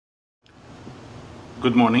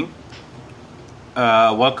Good morning.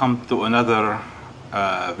 Welcome to another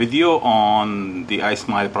video on the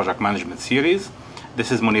iSMILE project management series.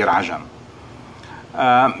 This is Munir Ajan.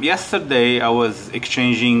 Yesterday I was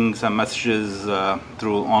exchanging some messages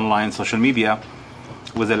through online social media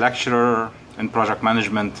with a lecturer in project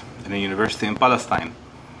management in a university in Palestine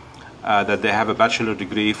that they have a bachelor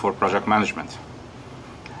degree for project management.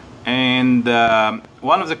 And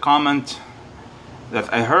one of the comments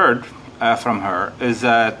that I heard from her is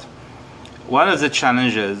that one of the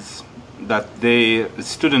challenges that the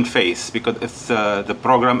student face, because it's, the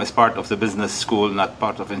program is part of the business school, not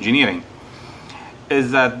part of engineering,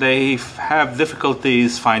 is that they have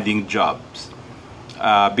difficulties finding jobs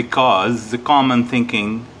because the common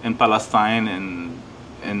thinking in Palestine and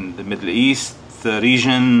in the Middle East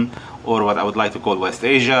region, or what I would like to call West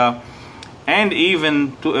Asia, and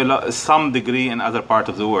even to some degree in other parts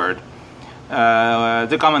of the world,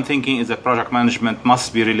 the common thinking is that project management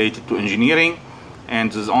must be related to engineering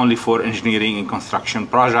and is only for engineering and construction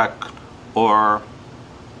project, or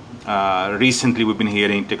recently we've been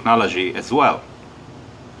hearing technology as well.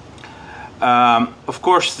 Of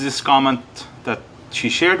course, this comment that she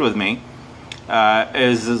shared with me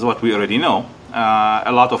is what we already know.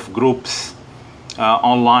 A lot of groups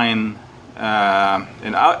online,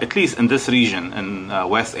 at least in this region, in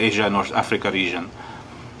West Asia, North Africa region,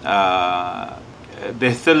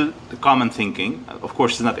 there's still common thinking. Of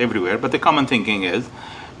course, it's not everywhere, but the common thinking is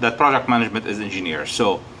that project management is engineer.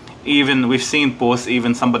 So even we've seen posts,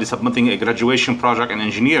 even somebody submitting a graduation project in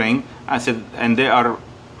engineering, and they are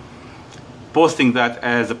posting that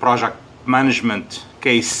as a project management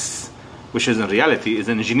case, which is in reality is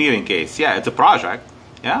an engineering case. Yeah, it's a project,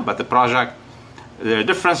 yeah, but the project, the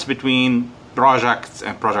difference between projects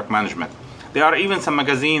and project management. There are even some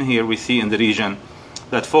magazines here we see in the region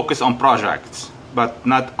that focus on projects, but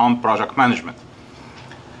not on project management.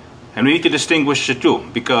 And we need to distinguish the two,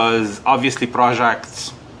 because obviously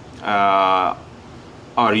projects are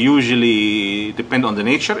usually depend on the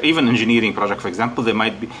nature. Even engineering project, for example,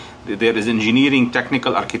 there is engineering,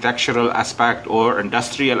 technical, architectural aspect, or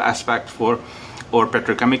industrial aspect or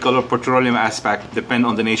petrochemical or petroleum aspect, depend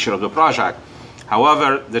on the nature of the project.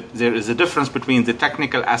 However, there is a difference between the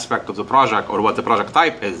technical aspect of the project, or what the project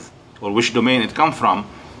type is, or which domain it comes from,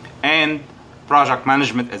 and project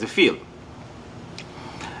management as a field.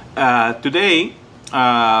 Today,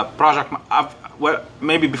 well,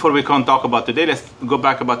 maybe before we can talk about today, let's go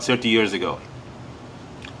back about 30 years ago,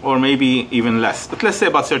 or maybe even less, but let's say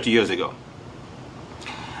about 30 years ago.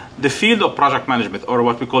 The field of project management, or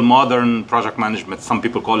what we call modern project management, some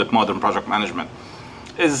people call it modern project management,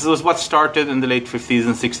 was what started in the late 50s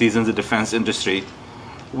and 60s in the defense industry,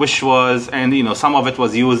 which was, and some of it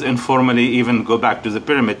was used informally, even go back to the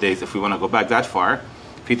pyramid days, if we want to go back that far, a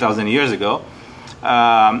few thousand years ago.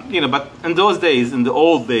 But in those days, in the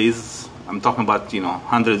old days, I'm talking about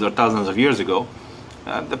hundreds or thousands of years ago,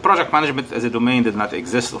 the project management as a domain did not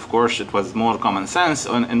exist. Of course, it was more common sense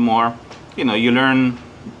and more, you learn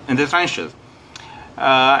in the trenches.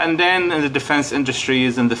 And then in the defense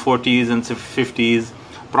industries in the 40s and 50s,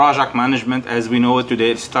 project management as we know it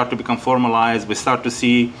today start to become formalized. We start to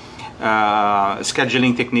see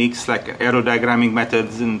scheduling techniques like arrow diagramming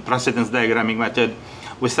methods and precedence diagramming method.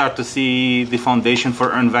 We start to see the foundation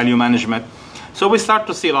for earned value management. So we start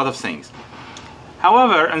to see a lot of things.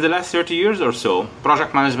 However, in the last 30 years or so,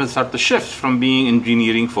 project management started to shift from being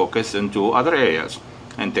engineering focused into other areas,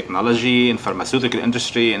 in technology, in pharmaceutical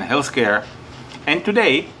industry, in healthcare. And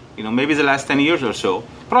today, maybe the last 10 years or so,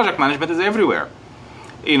 project management is everywhere.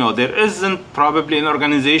 There isn't probably an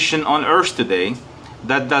organization on earth today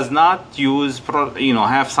that does not use,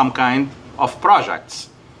 have some kind of projects.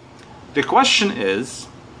 The question is,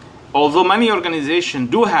 although many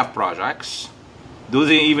organizations do have projects, do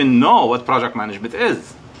they even know what project management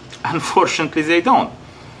is? Unfortunately, they don't.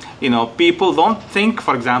 People don't think,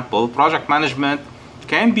 for example, project management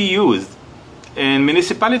can be used in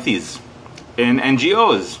municipalities, in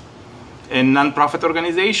NGOs, in non-profit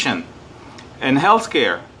organizations, in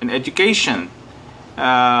healthcare, in education,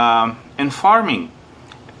 in farming,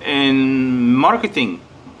 in marketing.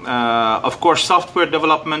 Of course, software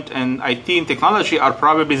development and IT and technology are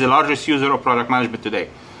probably the largest user of project management today.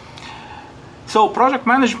 So project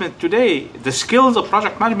management today, the skills of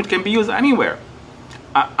project management can be used anywhere.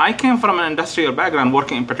 I came from an industrial background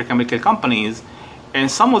working in petrochemical companies,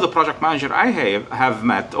 and some of the project managers I have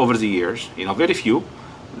met over the years, very few.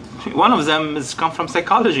 One of them has come from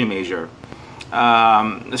psychology major.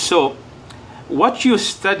 So what you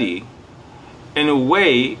study in a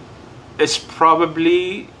way is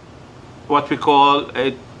probably what we call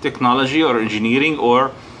a technology or engineering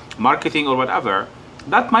or marketing or whatever,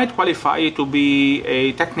 that might qualify you to be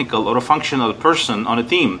a technical or a functional person on a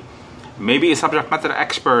team. Maybe a subject matter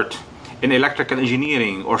expert in electrical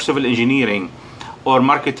engineering or civil engineering or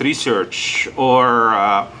market research or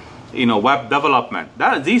web development.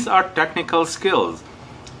 These are technical skills.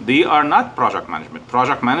 They are not project management.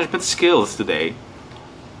 Project management skills today,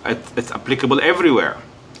 it's applicable everywhere.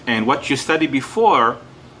 And what you study before,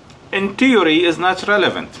 in theory, is not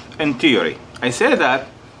relevant. In theory. I say that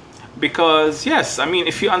because, yes, I mean,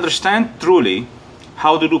 if you understand truly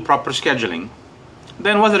how to do proper scheduling,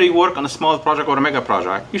 then whether you work on a small project or a mega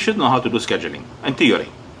project, you should know how to do scheduling, in theory.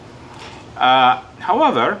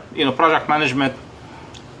 However, project management,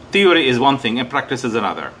 theory is one thing and practice is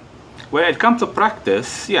another. When it comes to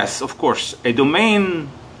practice, yes, of course, a domain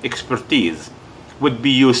expertise would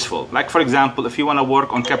be useful. Like, for example, if you want to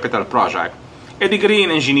work on capital project, a degree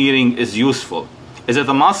in engineering is useful. Is it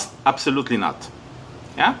a must? Absolutely not.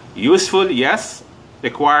 Yeah? Useful, yes.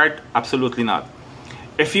 Required? Absolutely not.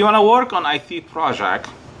 If you want to work on IT project,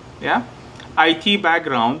 yeah, IT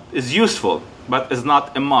background is useful, but is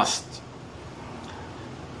not a must.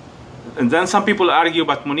 And then some people argue,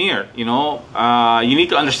 but Munir, you need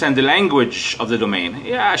to understand the language of the domain.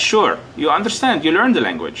 Yeah, sure. You understand, you learn the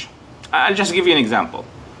language. I'll just give you an example.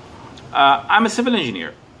 I'm a civil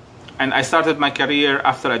engineer, and I started my career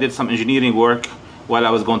after I did some engineering work while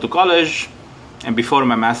I was going to college and before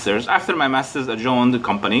my master's. After my master's, I joined the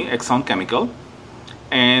company, Exxon Chemical.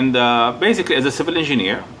 And basically, as a civil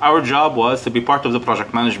engineer, our job was to be part of the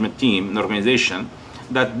project management team, an organization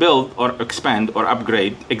that build or expand or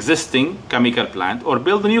upgrade existing chemical plant or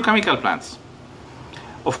build new chemical plants.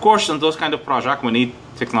 Of course, in those kind of projects, we need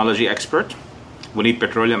technology expert, we need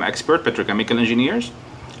petroleum expert, petrochemical engineers,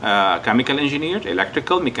 chemical engineers,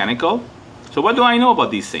 electrical, mechanical. So what do I know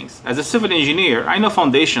about these things? As a civil engineer, I know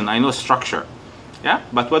foundation, I know structure. Yeah,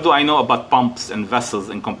 but what do I know about pumps and vessels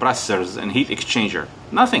and compressors and heat exchanger?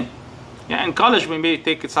 Nothing. Yeah, in college we may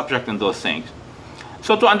take a subject in those things.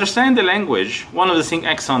 So to understand the language, one of the things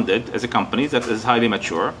Exxon did as a company that is highly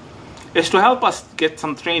mature is to help us get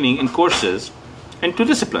some training in courses into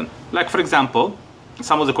discipline. Like, for example,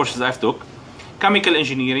 some of the courses I've took, chemical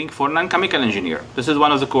engineering for non-chemical engineer. This is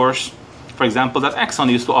one of the courses, for example, that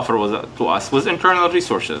Exxon used to offer to us with internal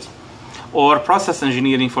resources. Or process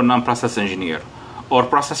engineering for non-process engineer. Or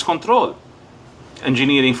process control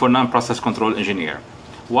engineering for non-process control engineer.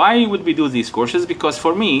 Why would we do these courses? Because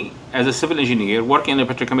for me, as a civil engineer working in a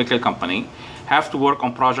petrochemical company, have to work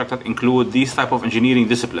on projects that include these type of engineering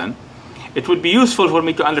discipline, it would be useful for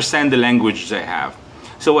me to understand the language they have.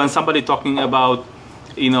 So when somebody talking about,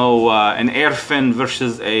 an air fin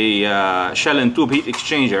versus a shell and tube heat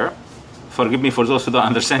exchanger, forgive me for those who don't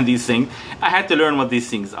understand these things, I had to learn what these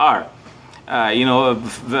things are.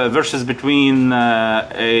 Versus between one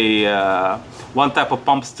type of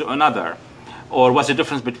pumps to another, or what's the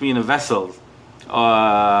difference between a vessel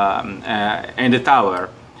and a tower?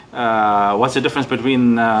 What's the difference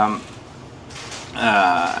between a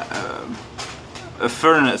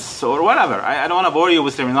furnace or whatever? I don't want to bore you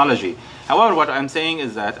with terminology. However, what I'm saying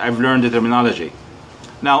is that I've learned the terminology.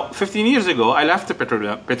 Now, 15 years ago, I left the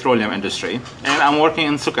petroleum industry, and I'm working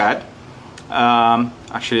in SUKAD.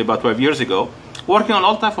 Actually about 12 years ago, working on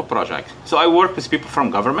all types of projects. So I work with people from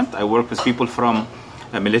government, I work with people from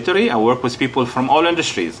the military, I work with people from all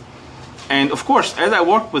industries. And of course, as I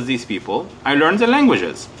work with these people, I learn the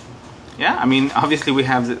languages. Yeah, I mean, obviously we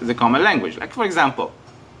have the common language. Like, for example,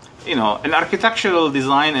 an architectural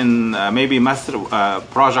design and maybe master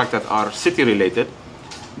project that are city related,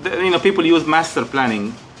 people use master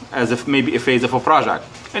planning as if maybe a phase of a project.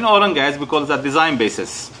 In oil and gas, we call that design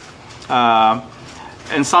basis.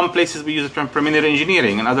 In some places we use the term preliminary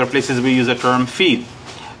engineering, in other places we use the term FEED.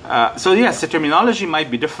 So yes, the terminology might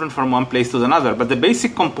be different from one place to another, but the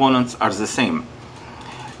basic components are the same.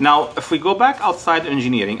 Now, if we go back outside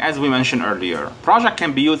engineering, as we mentioned earlier, project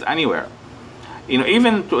can be used anywhere.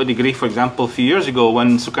 Even to a degree, for example, a few years ago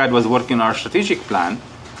when SUKAD was working on our strategic plan,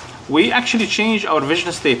 we actually changed our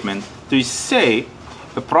vision statement to say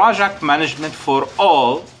a project management for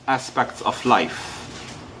all aspects of life.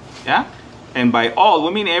 Yeah? And by all,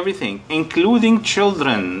 we mean everything, including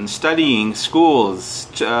children, studying, schools,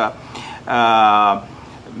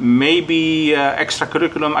 maybe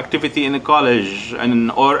extracurriculum activity in a college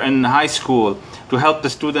or in high school to help the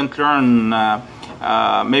student learn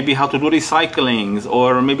maybe how to do recyclings,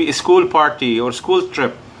 or maybe a school party or school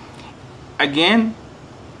trip. Again,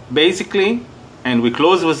 basically, and we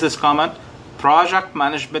close with this comment, project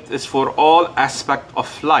management is for all aspects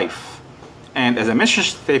of life. And as a mission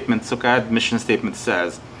statement, SUKAD mission statement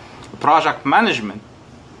says, project management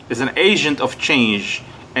is an agent of change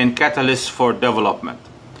and catalyst for development.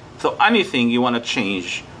 So anything you want to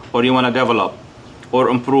change or you want to develop or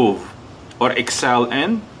improve or excel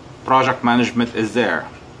in, project management is there.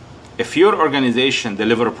 If your organization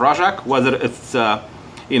deliver a project, whether it's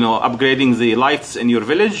upgrading the lights in your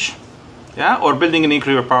village, yeah, or building a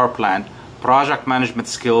nuclear power plant, project management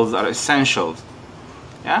skills are essential.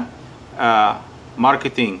 Yeah,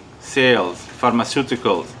 marketing, sales,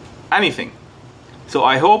 pharmaceuticals, anything. So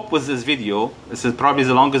I hope with this video, this is probably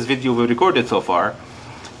the longest video we've recorded so far,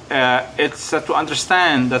 it's to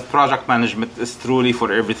understand that project management is truly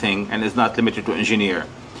for everything and is not limited to engineer.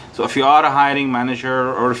 So if you are a hiring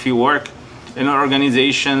manager or if you work in an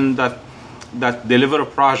organization that deliver a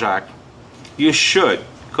project, you should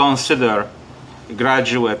consider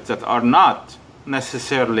graduates that are not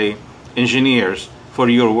necessarily engineers for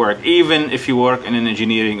your work, even if you work in an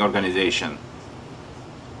engineering organization.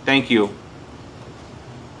 Thank you.